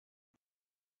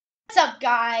What's up,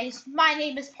 guys? My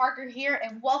name is Parker here,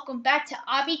 and welcome back to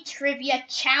Obby Trivia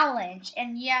Challenge.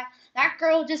 And yeah, that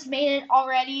girl just made it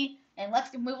already. And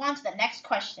let's move on to the next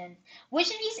question. Which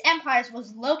of these empires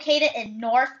was located in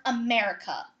North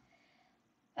America?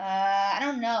 I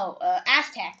don't know.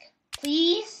 Aztec,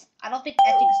 please. I think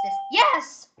it's this.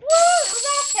 Yes! Woo! It was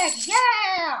Aztec.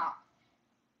 Yeah.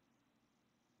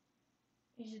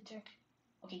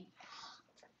 Okay.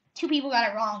 Two people got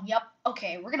it wrong. Yep.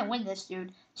 Okay, we're gonna win this,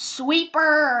 dude.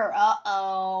 Sweeper.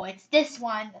 Uh-oh. It's this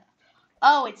one.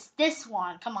 Oh, it's this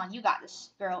one. Come on, you got this,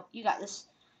 girl. You got this.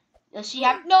 Does she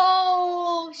have...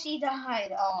 No! She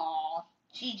died. Oh,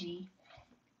 GG.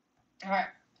 Alright.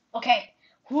 Okay.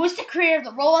 Who is the creator of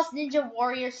the Roblox Ninja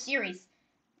Warrior series?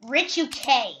 Rich UK.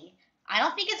 I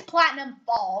don't think it's Platinum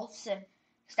Falls.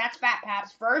 That's Fat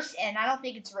Paps first, and I don't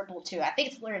think it's Ripple 2. I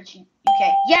think it's Rich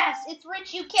UK. Yes, it's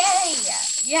Rich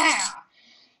UK! Yeah!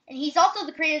 And he's also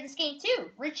the creator of this game, too.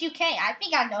 Rich UK. I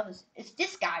think I know this. It's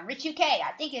this guy, Rich UK.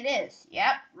 I think it is.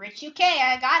 Yep, Rich UK.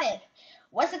 I got it.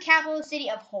 What's the capital city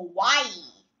of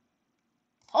Hawaii?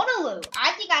 Honolulu.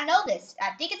 I think I know this.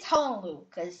 I think it's Honolulu,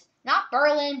 because not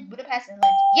Berlin, Budapest, and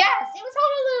London. Yes, it was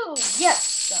Honolulu!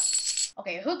 Yes!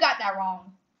 Okay, who got that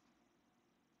wrong?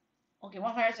 Okay,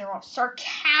 one person wrong.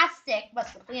 Sarcastic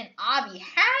must have been Obby.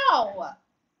 How?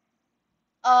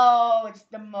 Oh, it's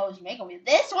the most makeover.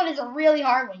 This one is a really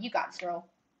hard one. You got this, girl.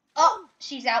 Oh,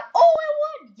 she's out. Oh,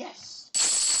 I won. Yes.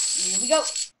 Here we go.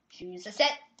 Choose a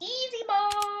set. Easy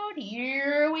mode.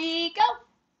 Here we go.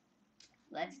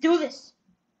 Let's do this.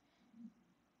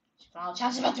 Final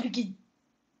challenge is about to begin.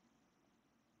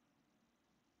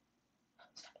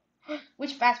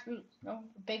 Which fast food? No,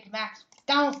 Big Macs.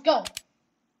 Down, let's go.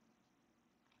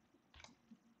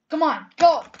 Come on,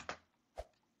 go.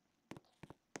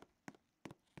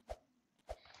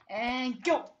 And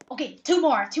go. Okay, two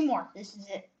more. This is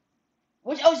it.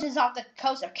 Which ocean is off the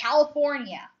coast of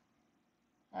California?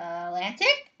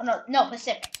 Atlantic? Oh, no,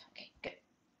 Pacific. Okay, good.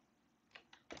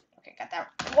 Okay, got that.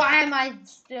 Why am I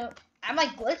still... I'm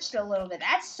like glitched a little bit.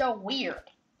 That's so weird.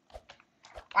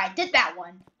 Alright, did that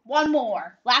one. One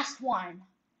more. Last one.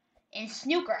 In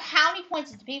snooker, how many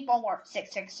points is the ping pong worth?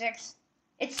 6, 6, 6.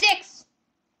 It's 6.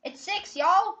 It's 6,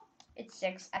 y'all. It's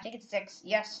 6. I think it's 6.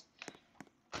 Yes.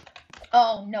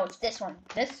 Oh, no, it's this one.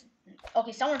 This.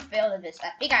 Okay, someone failed at this. I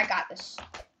think I got this.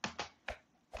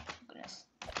 Goodness.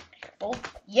 Careful.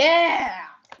 Yeah.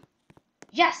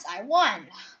 Yes, I won.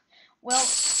 Well,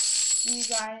 see you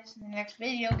guys in the next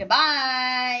video.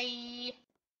 Goodbye.